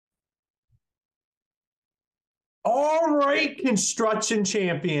All right, construction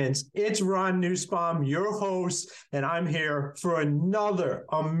champions, it's Ron Newsbaum, your host, and I'm here for another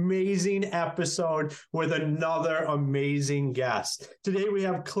amazing episode with another amazing guest. Today we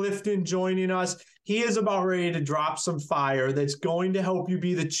have Clifton joining us. He is about ready to drop some fire that's going to help you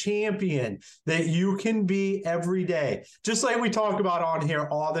be the champion that you can be every day. Just like we talk about on here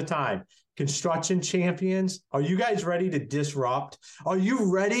all the time. Construction champions, are you guys ready to disrupt? Are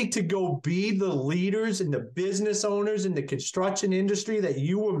you ready to go be the leaders and the business owners in the construction industry that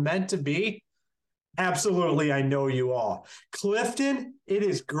you were meant to be? Absolutely, I know you are. Clifton, it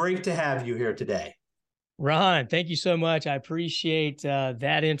is great to have you here today. Ron, thank you so much. I appreciate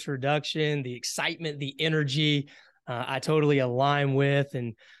that introduction, the excitement, the energy. I totally align with,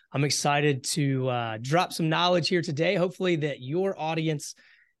 and I'm excited to drop some knowledge here today. Hopefully that your audience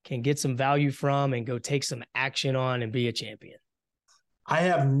can get some value from and go take some action on and be a champion. I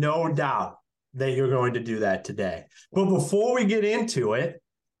have no doubt that you're going to do that today. But before we get into it,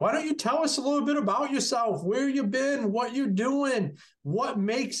 why don't you tell us a little bit about yourself, where you've been, what you're doing, what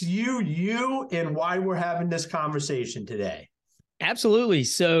makes you you, and why we're having this conversation today? Absolutely.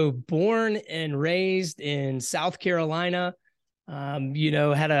 Born and raised in South Carolina,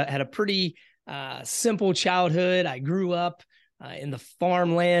 had a pretty simple childhood. I grew up in the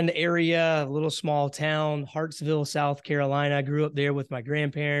farmland area, a little small town, Hartsville, South Carolina. I grew up there with my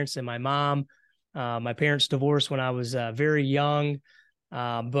grandparents and my mom. My parents divorced when I was very young,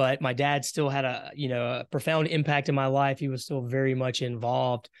 but my dad still had a profound impact in my life. He was still very much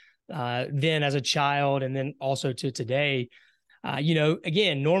involved then as a child, and then also to today.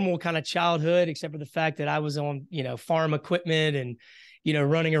 Again, normal kind of childhood, except for the fact that I was on, farm equipment and,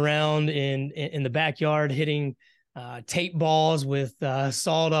 running around in the backyard, hitting tape balls with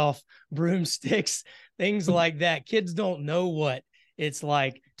sawed off broomsticks, things like that. Kids don't know what it's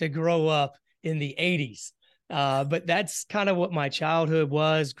like to grow up in the 80s. But that's kind of what my childhood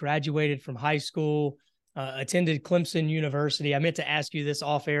was. Graduated from high school, attended Clemson University. I meant to ask you this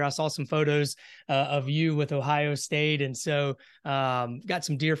off air. I saw some photos of you with Ohio State. And so got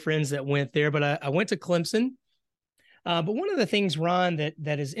some dear friends that went there, but I went to Clemson. But one of the things, Ron,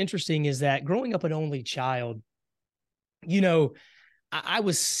 that is interesting is that growing up an only child, I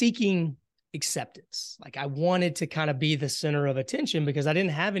was seeking acceptance. Like I wanted to kind of be the center of attention because I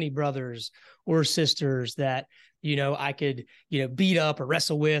didn't have any brothers or sisters that, I could, beat up or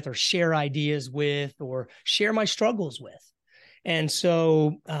wrestle with or share ideas with or share my struggles with. And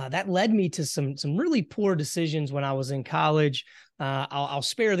so that led me to some really poor decisions when I was in college. I'll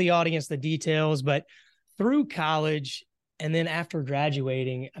spare the audience the details, but through college and then after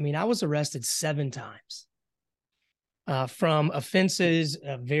graduating, I was arrested 7 times. From offenses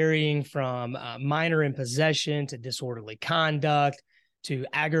varying from minor in possession to disorderly conduct to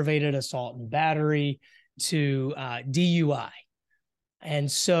aggravated assault and battery to DUI.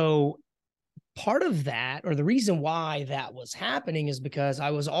 And so part of that, or the reason why that was happening, is because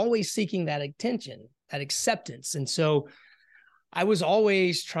I was always seeking that attention, that acceptance. And so I was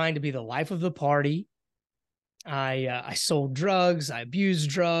always trying to be the life of the party. I sold drugs, I abused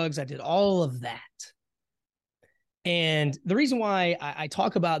drugs, I did all of that. And the reason why I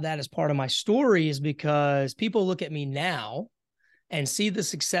talk about that as part of my story is because people look at me now and see the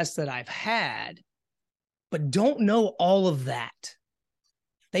success that I've had, but don't know all of that.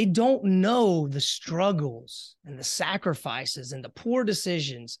 They don't know the struggles and the sacrifices and the poor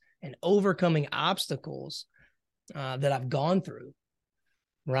decisions and overcoming obstacles that I've gone through,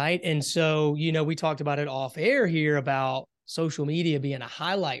 right? And so, we talked about it off air here about social media being a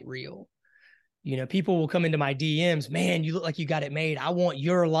highlight reel. People will come into my DMs, man, you look like you got it made. I want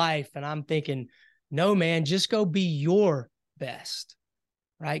your life. And I'm thinking, no, man, just go be your best,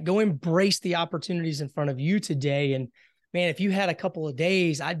 right? Go embrace the opportunities in front of you today. And man, if you had a couple of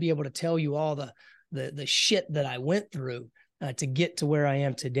days, I'd be able to tell you all the shit that I went through to get to where I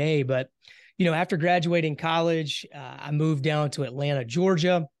am today. But, after graduating college, I moved down to Atlanta,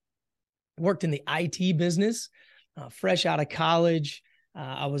 Georgia, worked in the IT business, fresh out of college.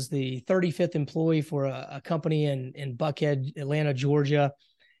 I was the 35th employee for a company in Buckhead, Atlanta, Georgia.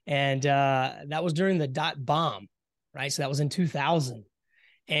 And that was during the .bomb, right? So that was in 2000.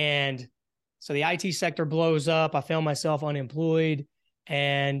 And so the IT sector blows up. I found myself unemployed.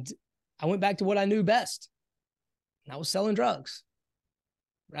 And I went back to what I knew best. And I was selling drugs,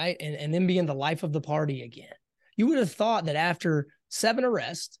 right? And then being the life of the party again. You would have thought that after 7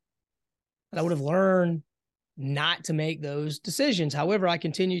 arrests, that I would have learned not to make those decisions. However, I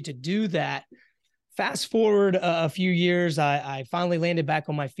continued to do that. Fast forward a few years, I finally landed back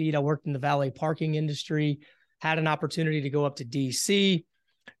on my feet. I worked in the valet parking industry, had an opportunity to go up to DC,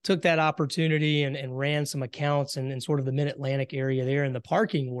 took that opportunity and ran some accounts in sort of the Mid-Atlantic area there in the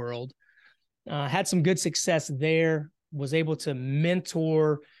parking world. Had some good success there, was able to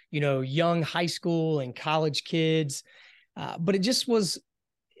mentor, young high school and college kids. But it just was,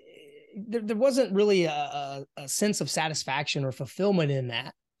 there wasn't really a sense of satisfaction or fulfillment in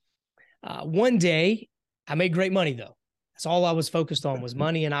that. One day, I made great money, though. That's all I was focused on, was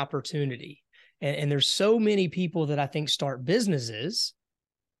money and opportunity. And there's so many people that I think start businesses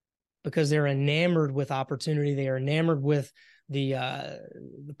because they're enamored with opportunity. They are enamored with the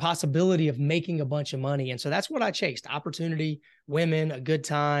possibility of making a bunch of money. And so that's what I chased: opportunity, women, a good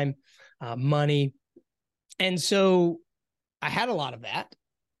time, money. And so I had a lot of that,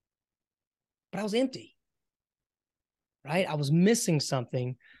 but I was empty, right? I was missing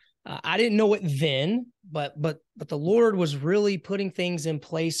something. I didn't know it then, but the Lord was really putting things in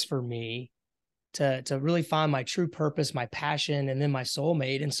place for me to really find my true purpose, my passion, and then my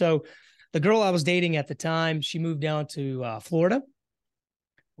soulmate. And so the girl I was dating at the time, she moved down to Florida,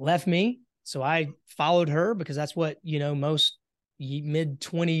 left me. So I followed her because that's what, most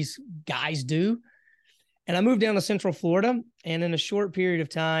mid-20s guys do. And I moved down to Central Florida, and in a short period of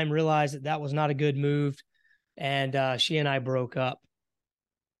time realized that was not a good move. And she and I broke up.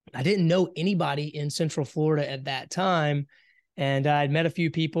 I didn't know anybody in Central Florida at that time. And I'd met a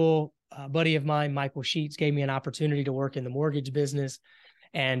few people. A buddy of mine, Michael Sheets, gave me an opportunity to work in the mortgage business.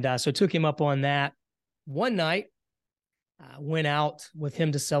 And so took him up on that. One night, went out with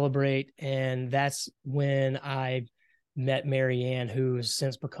him to celebrate. And that's when I met Mary Ann, who has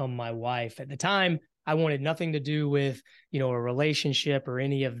since become my wife. At the time, I wanted nothing to do with, a relationship or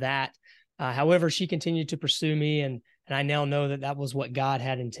any of that. However, she continued to pursue me, and I now know that was what God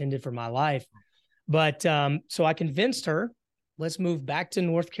had intended for my life. But so I convinced her, let's move back to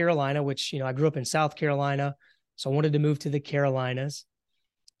North Carolina, which, I grew up in South Carolina. So I wanted to move to the Carolinas.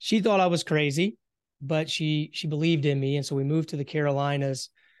 She thought I was crazy, but she believed in me. And so we moved to the Carolinas.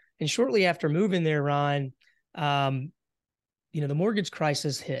 And shortly after moving there, Ron, the mortgage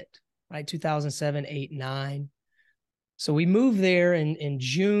crisis hit, right? 2007, 8, 9. So we moved there in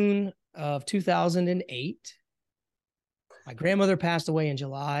June of 2008. My grandmother passed away in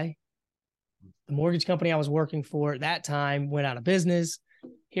July. The mortgage company I was working for at that time went out of business.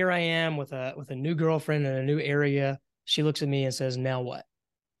 Here I am with a new girlfriend in a new area. She looks at me and says, "Now what?"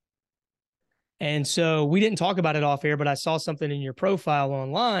 And so we didn't talk about it off air, but I saw something in your profile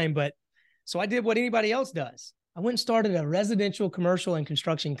online. But so I did what anybody else does. I went and started a residential, commercial, and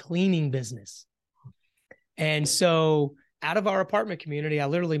construction cleaning business. And so out of our apartment community, I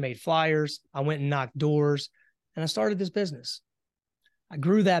literally made flyers. I went and knocked doors, and I started this business. I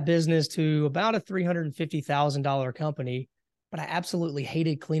grew that business to about a $350,000 company, but I absolutely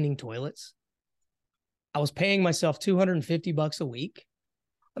hated cleaning toilets. I was paying myself $250 a week.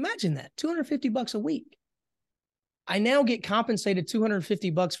 Imagine that, $250 a week. I now get compensated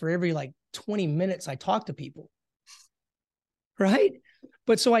 $250 for every 20 minutes I talk to people, right?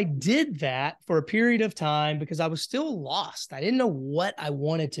 But so I did that for a period of time because I was still lost. I didn't know what I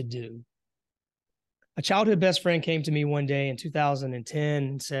wanted to do. A childhood best friend came to me one day in 2010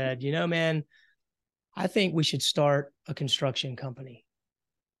 and said, man, I think we should start a construction company.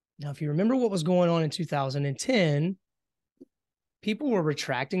 Now, if you remember what was going on in 2010, people were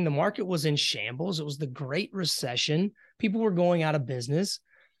retracting. The market was in shambles. It was the Great Recession. People were going out of business.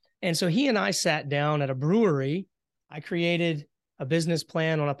 And so he and I sat down at a brewery. I created a business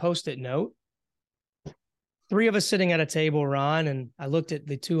plan on a Post-it note. 3 of us sitting at a table, Ron, and I looked at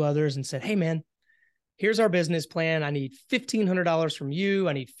the 2 others and said, "Hey, man, here's our business plan. I need $1,500 from you.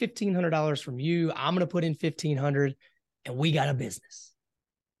 I need $1,500 from you. I'm going to put in $1,500, and we got a business."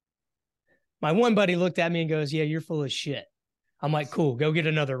 My one buddy looked at me and goes, "Yeah, you're full of shit." I'm like, "Cool, go get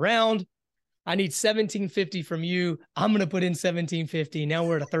another round. I need $1,750 from you. I'm going to put in $1,750. Now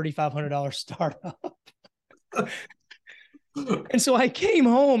we're at a $3,500 startup." And so I came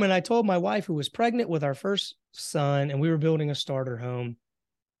home and I told my wife, who was pregnant with our first son, and we were building a starter home.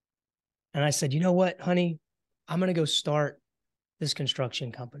 And I said, "You know what, honey? I'm going to go start this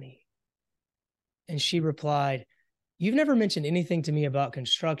construction company." And she replied, "You've never mentioned anything to me about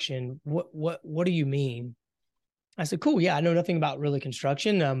construction. What do you mean?" I said, "Cool. Yeah, I know nothing about really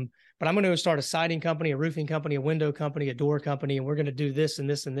construction. But I'm going to start a siding company, a roofing company, a window company, a door company, and we're going to do this and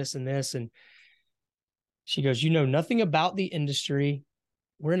this and this and this." And she goes, "You know nothing about the industry.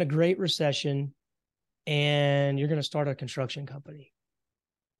 We're in a Great Recession, and you're going to start a construction company."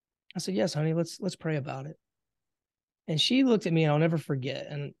 I said, "Yes, honey, let's pray about it." And she looked at me, and I'll never forget.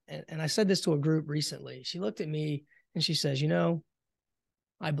 And I said this to a group recently. She looked at me and she says,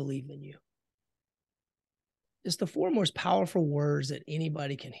 "I believe in you." It's the four most powerful words that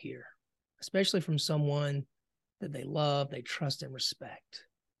anybody can hear, especially from someone that they love, they trust, and respect.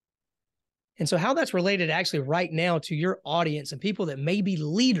 And so how that's related actually right now to your audience and people that may be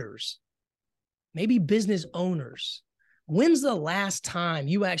leaders, maybe business owners. When's the last time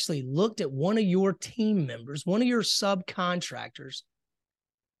you actually looked at one of your team members, one of your subcontractors,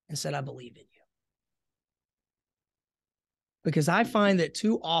 and said, I believe in you? Because I find that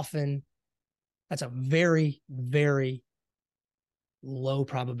too often that's a very, very low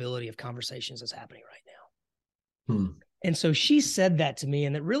probability of conversations that's happening right now. And so she said that to me,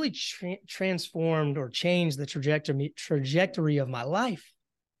 and it really transformed or changed the trajectory of my life,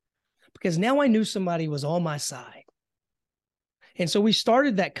 because now I knew somebody was on my side. And so we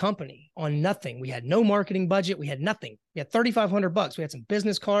started that company on nothing. We had no marketing budget. We had nothing. We had $3,500. We had some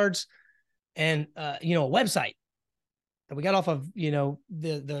business cards and, a website that we got off of,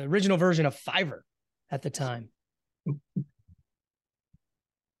 the original version of Fiverr at the time.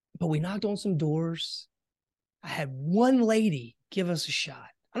 But we knocked on some doors. I had one lady give us a shot.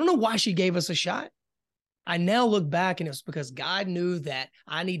 I don't know why she gave us a shot. I now look back, and it was because God knew that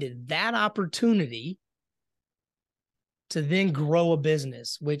I needed that opportunity to then grow a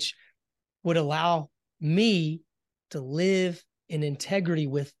business, which would allow me to live in integrity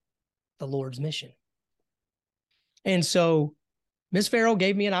with the Lord's mission. And so Miss Farrell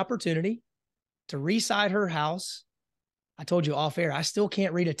gave me an opportunity to reside her house. I told you off air, I still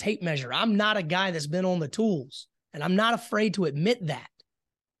can't read a tape measure. I'm not a guy that's been on the tools, and I'm not afraid to admit that.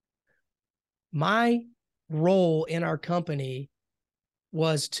 My role in our company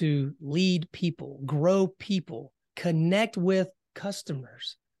was to lead people, grow people, connect with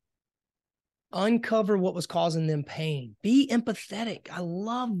customers, uncover what was causing them pain, be empathetic. I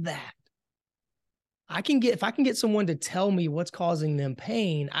love that. If I can get someone to tell me what's causing them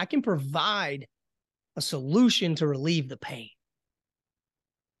pain, I can provide a solution to relieve the pain.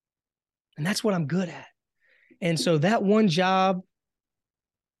 And that's what I'm good at. And so that one job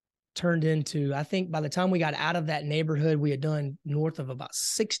turned into, I think by the time we got out of that neighborhood, we had done north of about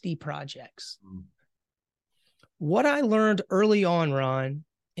 60 projects. What I learned early on, Ron,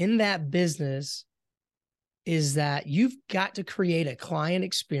 in that business is that you've got to create a client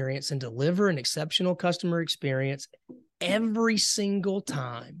experience and deliver an exceptional customer experience every single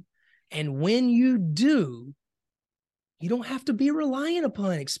time. And when you do, you don't have to be reliant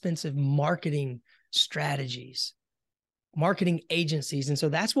upon expensive marketing strategies, marketing agencies. And so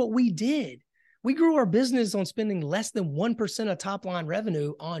that's what we did. We grew our business on spending less than 1% of top line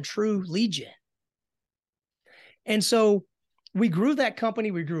revenue on true lead gen. And so we grew that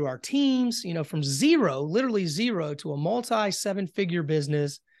company. We grew our teams, from literally zero to a multi-7-figure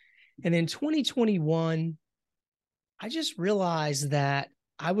business. And in 2021, I just realized that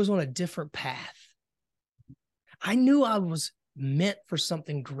I was on a different path. I knew I was meant for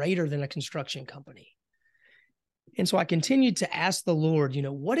something greater than a construction company. And so I continued to ask the Lord,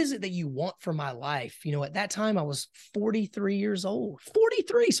 what is it that you want for my life? At that time I was 43 years old,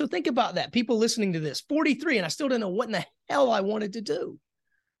 43. So think about that. People listening to this, 43. And I still didn't know what in the hell I wanted to do.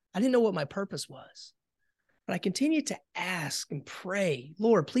 I didn't know what my purpose was, but I continued to ask and pray,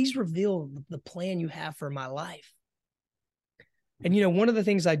 Lord, please reveal the plan you have for my life. And, one of the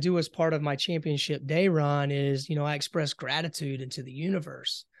things I do as part of my championship day, Ron, is, I express gratitude into the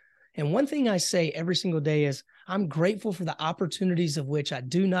universe. And one thing I say every single day is, I'm grateful for the opportunities of which I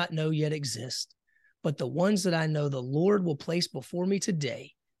do not know yet exist, but the ones that I know the Lord will place before me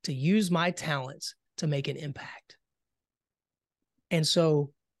today to use my talents to make an impact. And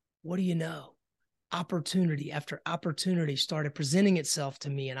so, what do you know? Opportunity after opportunity started presenting itself to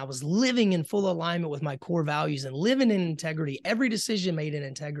me, and I was living in full alignment with my core values and living in integrity, every decision made in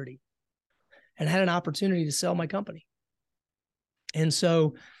integrity, and had an opportunity to sell my company. And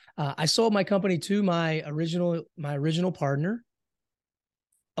so I sold my company to my original partner.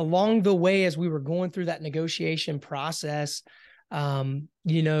 Along the way, as we were going through that negotiation process, I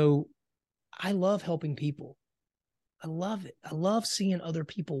love helping people. I love it. I love seeing other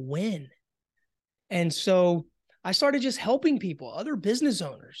people win. And so I started just helping people, other business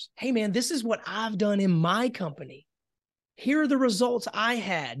owners. Hey, man, this is what I've done in my company. Here are the results I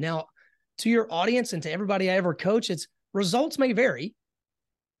had. Now, to your audience and to everybody I ever coach, it's results may vary,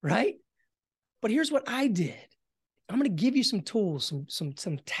 right? But here's what I did. I'm going to give you some tools,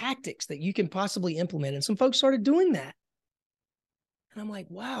 some tactics that you can possibly implement. And some folks started doing that. And I'm like,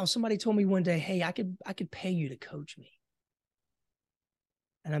 wow, somebody told me one day, hey, I could pay you to coach me.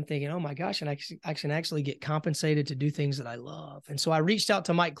 And I'm thinking, oh my gosh, and I can actually get compensated to do things that I love. And so I reached out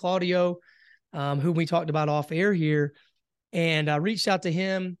to Mike Claudio, who we talked about off air here. And I reached out to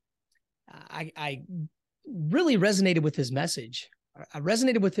him. I really resonated with his message. I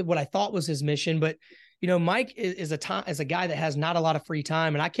resonated with what I thought was his mission, but Mike is a guy that has not a lot of free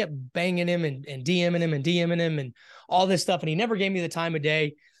time, and I kept banging him and DMing him and all this stuff, and he never gave me the time of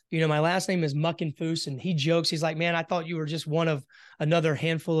day. My last name is Muckenfuss, and he jokes. He's like, man, I thought you were just one of another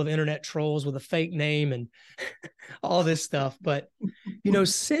handful of internet trolls with a fake name and all this stuff. But,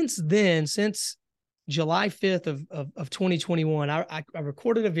 since then, since July 5th of 2021, I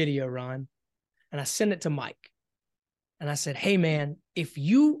recorded a video, Ron, and I sent it to Mike. And I said, hey, man, if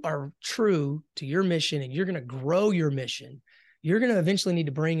you are true to your mission and you're going to grow your mission, you're going to eventually need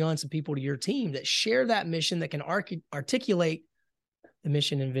to bring on some people to your team that share that mission, that can articulate the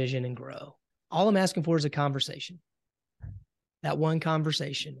mission and vision and grow. All I'm asking for is a conversation. That one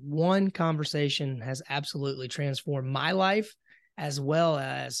conversation has absolutely transformed my life, as well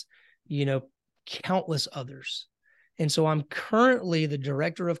as, countless others. And so I'm currently the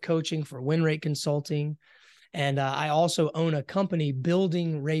director of coaching for Win Rate Consulting. And I also own a company,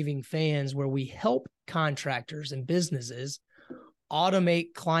 Building Raving Fans, where we help contractors and businesses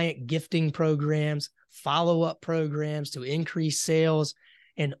automate client gifting programs, follow-up programs to increase sales,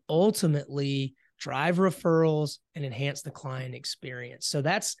 and ultimately drive referrals and enhance the client experience. So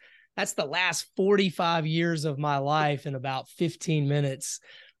that's the last 45 years of my life in about 15 minutes,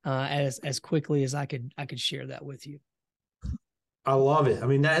 as quickly as I could share that with you. I love it. I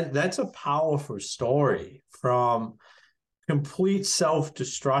mean, that's a powerful story, from complete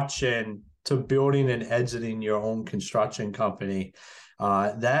self-destruction to building and exiting your own construction company.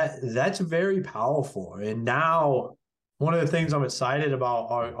 That's very powerful. And now, one of the things I'm excited about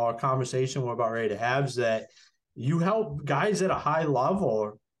our conversation we're about ready to have is that you help guys at a high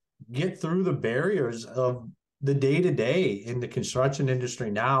level get through the barriers of the day-to-day in the construction industry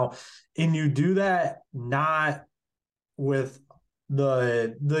now. And you do that not with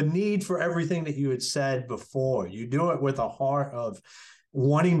the need for everything that you had said before. You do it with a heart of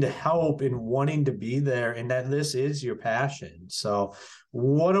wanting to help and wanting to be there, and that this is your passion. So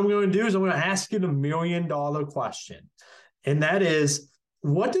what I'm going to do is I'm going to ask you the $1 million question. And that is,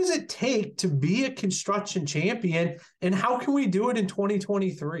 what does it take to be a construction champion, and how can we do it in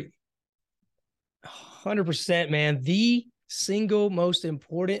 2023? 100%, man. The single most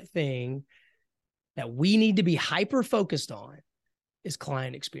important thing that we need to be hyper-focused on is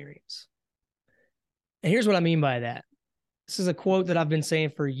client experience. And here's what I mean by that. This is a quote that I've been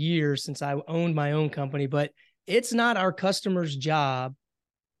saying for years since I owned my own company, but it's not our customer's job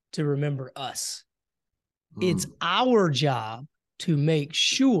to remember us. It's our job to make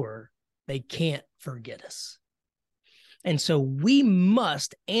sure they can't forget us. And so we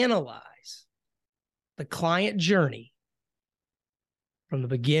must analyze the client journey from the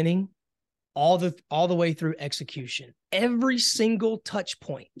beginning all the way through execution. Every single touch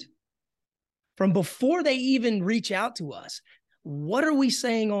point from before they even reach out to us. What are we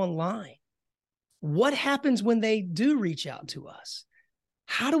saying online? What happens when they do reach out to us?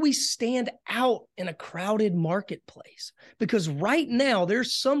 How do we stand out in a crowded marketplace? Because right now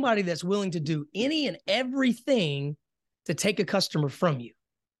there's somebody that's willing to do any and everything to take a customer from you.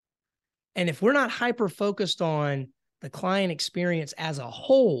 And if we're not hyper-focused on the client experience as a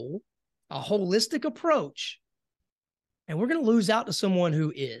whole, a holistic approach, and we're going to lose out to someone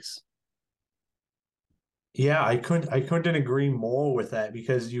who is. Yeah, I couldn't agree more with that,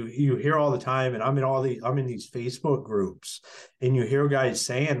 because you hear all the time, and I'm in these Facebook groups, and you hear guys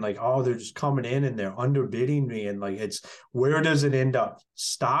saying like, oh, they're just coming in and they're underbidding me, and like, it's, where does it end up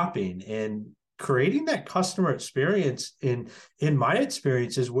stopping? And creating that customer experience, in my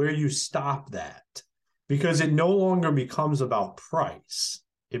experience, is where you stop that, because it no longer becomes about price.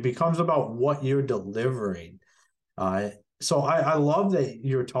 It becomes about what you're delivering. So I love that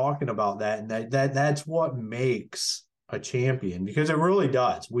you're talking about that, and that's what makes a champion, because it really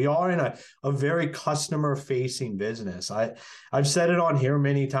does. We are in a very customer-facing business. I've said it on here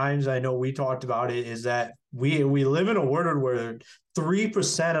many times. I know we talked about it, is that we live in a world where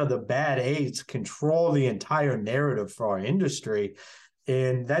 3% of the bad eggs control the entire narrative for our industry,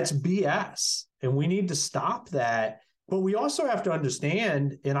 and that's BS. And we need to stop that. But we also have to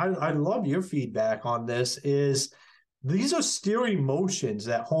understand, and I love your feedback on this, is these are still emotions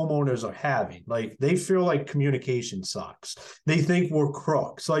that homeowners are having. Like, they feel like communication sucks. They think we're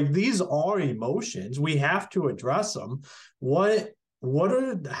crooks. Like, these are emotions. We have to address them.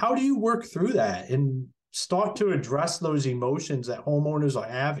 How do you work through that and start to address those emotions that homeowners are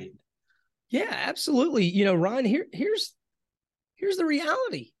having? Yeah, absolutely. Ron, here's the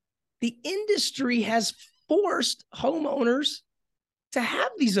reality. The industry has forced homeowners to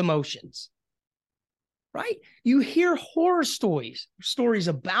have these emotions. right? You hear horror stories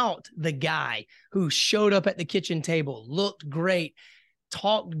about the guy who showed up at the kitchen table, looked great,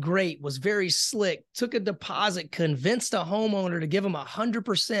 talked great, was very slick, took a deposit, convinced a homeowner to give him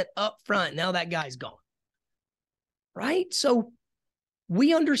 100% up front. Now that guy's gone, right? So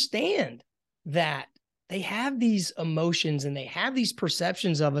we understand that they have these emotions and they have these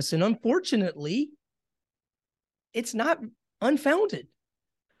perceptions of us. And unfortunately, it's not unfounded.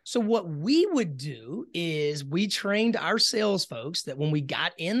 So what we would do is we trained our sales folks that when we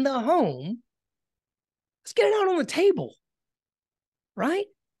got in the home, let's get it out on the table, right?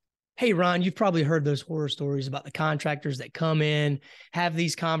 Hey, Ron, you've probably heard those horror stories about the contractors that come in, have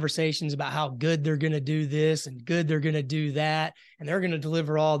these conversations about how good they're going to do this and good they're going to do that, and they're going to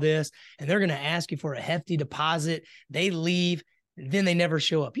deliver all this, and they're going to ask you for a hefty deposit. They leave, then they never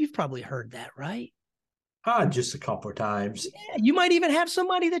show up. You've probably heard that, right? Just a couple of times. Yeah, you might even have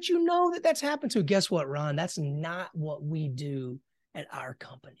somebody that you know that's happened to. Guess what, Ron? That's not what we do at our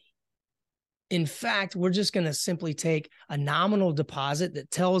company. In fact, we're just going to simply take a nominal deposit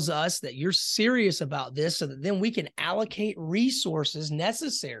that tells us that you're serious about this so that then we can allocate resources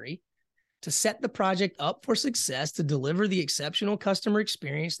necessary to set the project up for success, to deliver the exceptional customer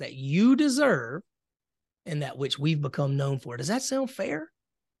experience that you deserve and that which we've become known for. Does that sound fair?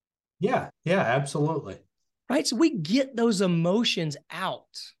 Yeah, absolutely. Right? So we get those emotions out,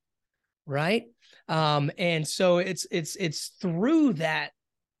 right? And so it's through that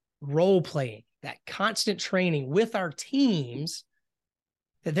role playing, that constant training with our teams,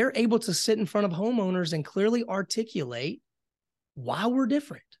 that they're able to sit in front of homeowners and clearly articulate why we're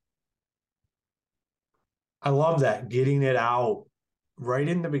different. I love that, getting it out right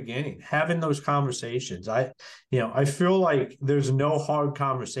in the beginning, having those conversations. I feel like there's no hard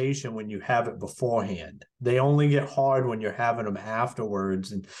conversation when you have it beforehand. They only get hard when you're having them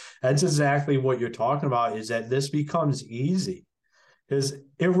afterwards. And that's exactly what you're talking about, is that this becomes easy. Because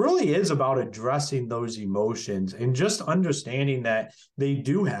it really is about addressing those emotions and just understanding that they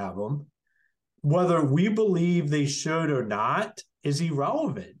do have them. Whether we believe they should or not is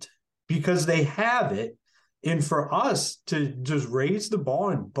irrelevant, because they have it. And for us to just raise the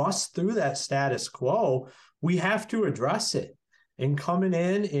bar and bust through that status quo, we have to address it. And coming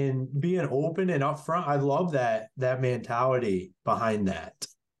in and being open and upfront, I love that mentality behind that.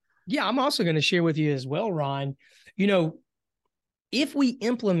 Yeah, I'm also going to share with you as well, Ron. If we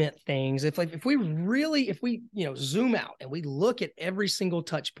implement things, if we zoom out and we look at every single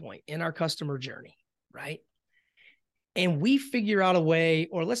touch point in our customer journey, right? And we figure out a way,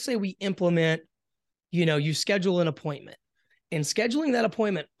 or let's say we implement, you schedule an appointment, and scheduling that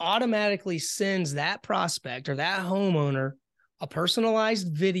appointment automatically sends that prospect or that homeowner a personalized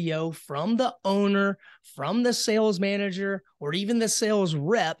video from the owner, from the sales manager, or even the sales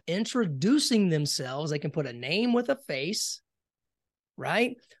rep introducing themselves. They can put a name with a face,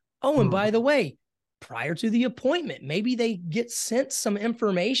 right? Oh, and by the way, prior to the appointment, maybe they get sent some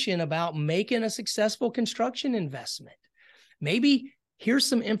information about making a successful construction investment. Maybe here's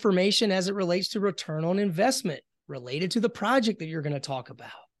some information as it relates to return on investment related to the project that you're going to talk about.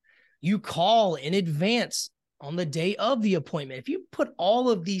 You call in advance on the day of the appointment. If you put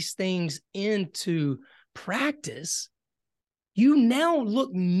all of these things into practice, you now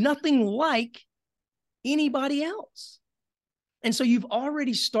look nothing like anybody else. And so you've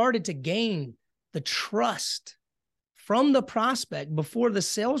already started to gain the trust from the prospect before the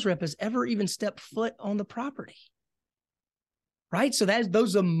sales rep has ever even stepped foot on the property. Right? So that's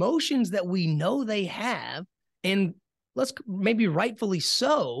those emotions that we know they have, and let's maybe rightfully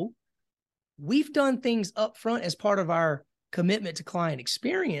so, we've done things up front as part of our commitment to client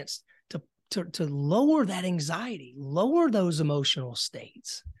experience to lower that anxiety, lower those emotional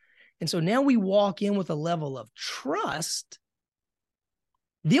states. And so now we walk in with a level of trust.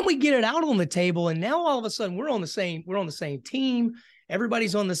 Then we get it out on the table, and now all of a sudden we're on the same team.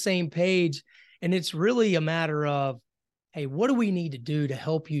 Everybody's on the same page, and it's really a matter of, hey, what do we need to do to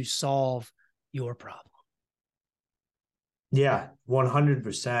help you solve your problem? Yeah,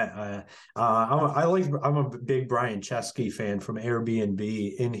 100%. I'm a big Brian Chesky fan from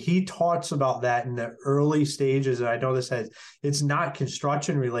Airbnb, and he talks about that in the early stages. And I know it's not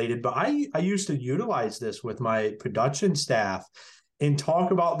construction related, but I used to utilize this with my production staff and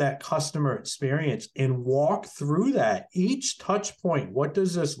talk about that customer experience and walk through that each touch point. What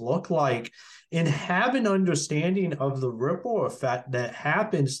does this look like? And have an understanding of the ripple effect that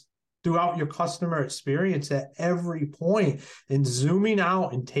happens throughout your customer experience at every point, and zooming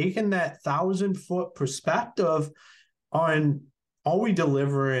out and taking that 1,000-foot perspective on are we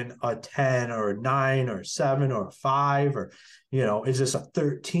delivering a 10 or a 9 or a 7 or a 5, or, is this a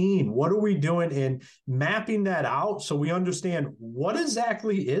 13? What are we doing in mapping that out so we understand what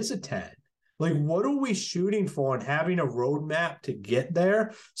exactly is a 10? Like, what are we shooting for, and having a roadmap to get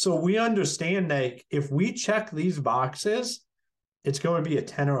there so we understand that if we check these boxes, it's going to be a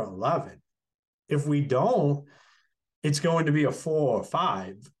 10 or 11. If we don't, it's going to be a 4 or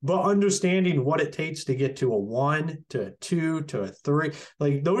 5. But understanding what it takes to get to a 1, to a 2, to a 3,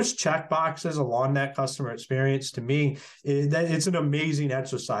 like those check boxes along that customer experience, to me, it's an amazing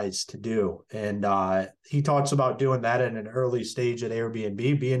exercise to do. And he talks about doing that in an early stage at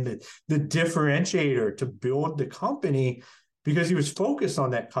Airbnb, being the differentiator to build the company, because he was focused on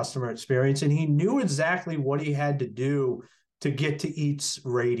that customer experience and he knew exactly what he had to do to get to each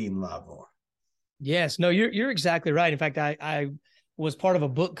rating level. Yes, no, you're exactly right. In fact, I was part of a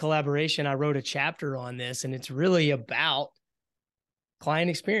book collaboration. I wrote a chapter on this, and it's really about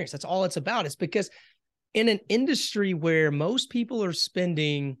client experience. That's all it's about. It's because in an industry where most people are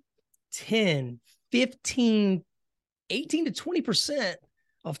spending 10, 15, 18 to 20%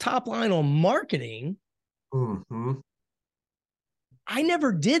 of top line on marketing, I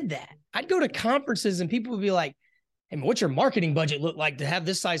never did that. I'd go to conferences and people would be like, "Hey, what's your marketing budget look like to have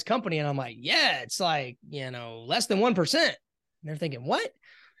this size company?" And I'm like, "Yeah, it's like, less than 1%. And they're thinking, what?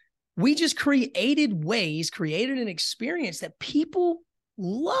 We just created an experience that people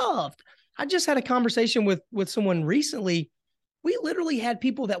loved. I just had a conversation with someone recently. We literally had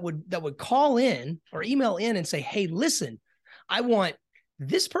people that would call in or email in and say, "Hey, listen, I want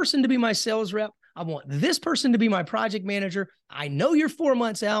this person to be my sales rep. I want this person to be my project manager. I know you're 4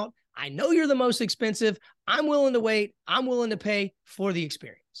 months out. I know you're the most expensive. I'm willing to wait. I'm willing to pay for the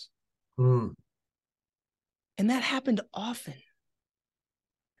experience." And that happened often.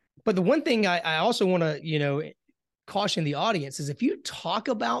 But the one thing I also want to, caution the audience is, if you talk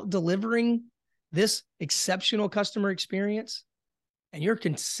about delivering this exceptional customer experience and you're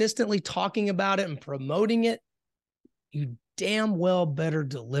consistently talking about it and promoting it, you damn well better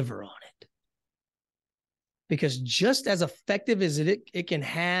deliver on it. Because just as effective as it can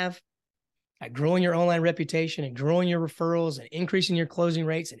have at growing your online reputation and growing your referrals and increasing your closing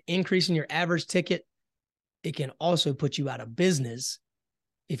rates and increasing your average ticket, it can also put you out of business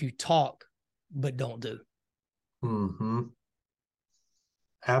if you talk but don't do.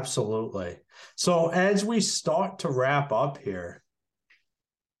 Absolutely. So as we start to wrap up here,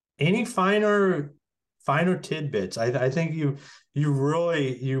 any finer tidbits? I think you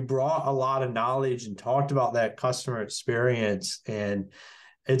brought a lot of knowledge and talked about that customer experience, and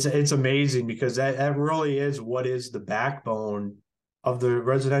it's amazing, because that really is what is the backbone of the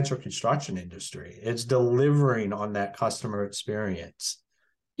residential construction industry. It's delivering on that customer experience.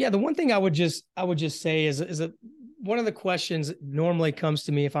 Yeah, the one thing I would just say is that one of the questions that normally comes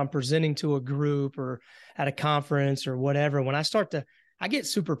to me if I'm presenting to a group or at a conference or whatever, when I get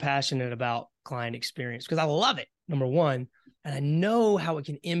super passionate about client experience because I love it, number one, and I know how it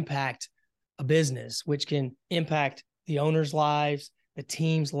can impact a business, which can impact the owners' lives, the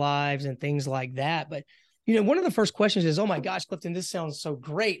team's lives, and things like that. But, one of the first questions is, "Oh my gosh, Clifton, this sounds so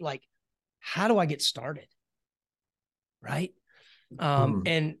great. Like, how do I get started?" Right?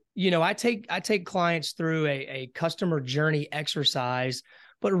 And, I take clients through a customer journey exercise,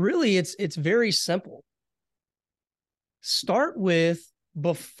 but really it's very simple. Start with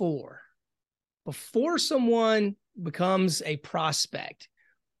before someone becomes a prospect.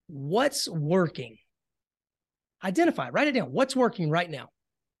 What's working? Identify, write it down. What's working right now?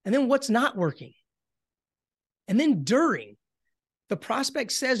 And then what's not working? And then during, the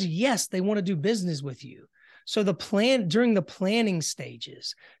prospect says, yes, they want to do business with you. So during the planning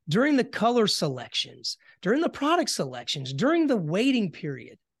stages, during the color selections, during the product selections, during the waiting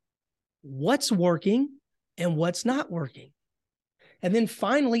period, what's working and what's not working? And then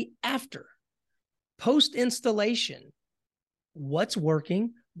finally, after, post-installation, what's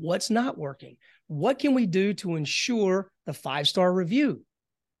working, what's not working? What can we do to ensure the 5-star review?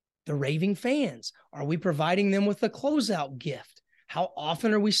 The raving fans, are we providing them with a closeout gift? How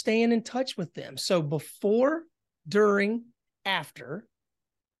often are we staying in touch with them? So before, during, after,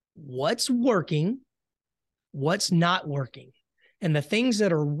 what's working, what's not working? And the things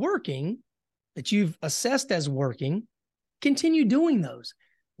that are working, that you've assessed as working, continue doing those.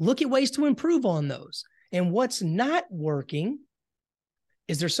 Look at ways to improve on those. And what's not working,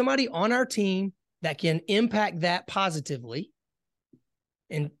 is there somebody on our team that can impact that positively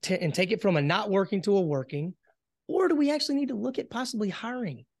and take it from a not working to a working? Or do we actually need to look at possibly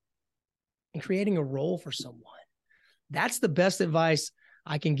hiring and creating a role for someone? That's the best advice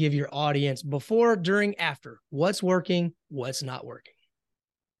I can give your audience before, during, after, what's working, what's not working.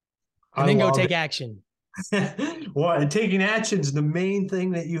 And then go take action. Well, and taking action is the main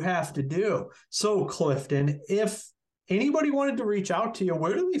thing that you have to do. So, Clifton, if anybody wanted to reach out to you,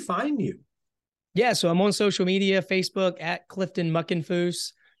 where do they find you? Yeah, so I'm on social media, Facebook at Clifton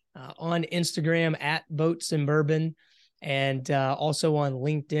Muckenfuss, on Instagram at Boats and Bourbon, and also on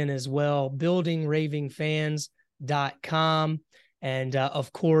LinkedIn as well, buildingravingfans.com, and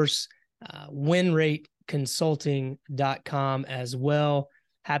of course, winrateconsulting.com as well.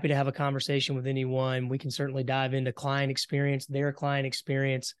 Happy to have a conversation with anyone. We can certainly dive into client experience, their client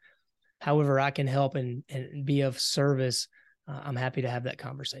experience, however I can help and be of service. I'm happy to have that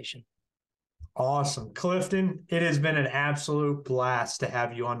conversation. Awesome. Clifton, it has been an absolute blast to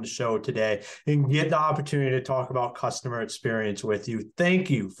have you on the show today and get the opportunity to talk about customer experience with you. Thank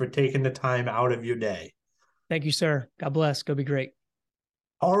you for taking the time out of your day. Thank you, sir. God bless. Go be great.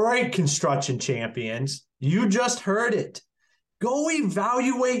 All right, construction champions, you just heard it. Go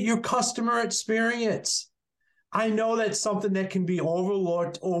evaluate your customer experience. I know that's something that can be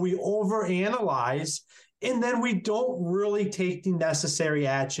overlooked or we overanalyze, and then we don't really take the necessary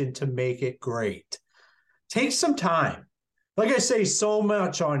action to make it great. Take some time. Like I say so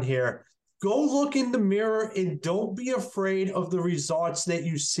much on here, go look in the mirror and don't be afraid of the results that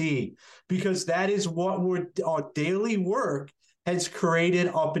you see, because that is what our daily work has created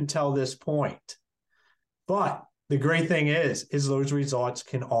up until this point. But the great thing is those results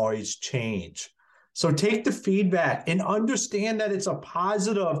can always change. So take the feedback and understand that it's a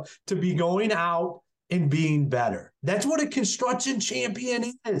positive to be going out and being better. That's what a construction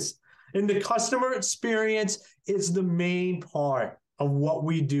champion is. And the customer experience is the main part of what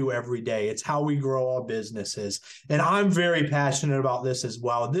we do every day. It's how we grow our businesses. And I'm very passionate about this as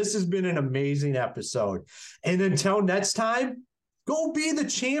well. This has been an amazing episode. And until next time, go be the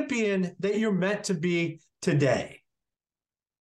champion that you're meant to be today.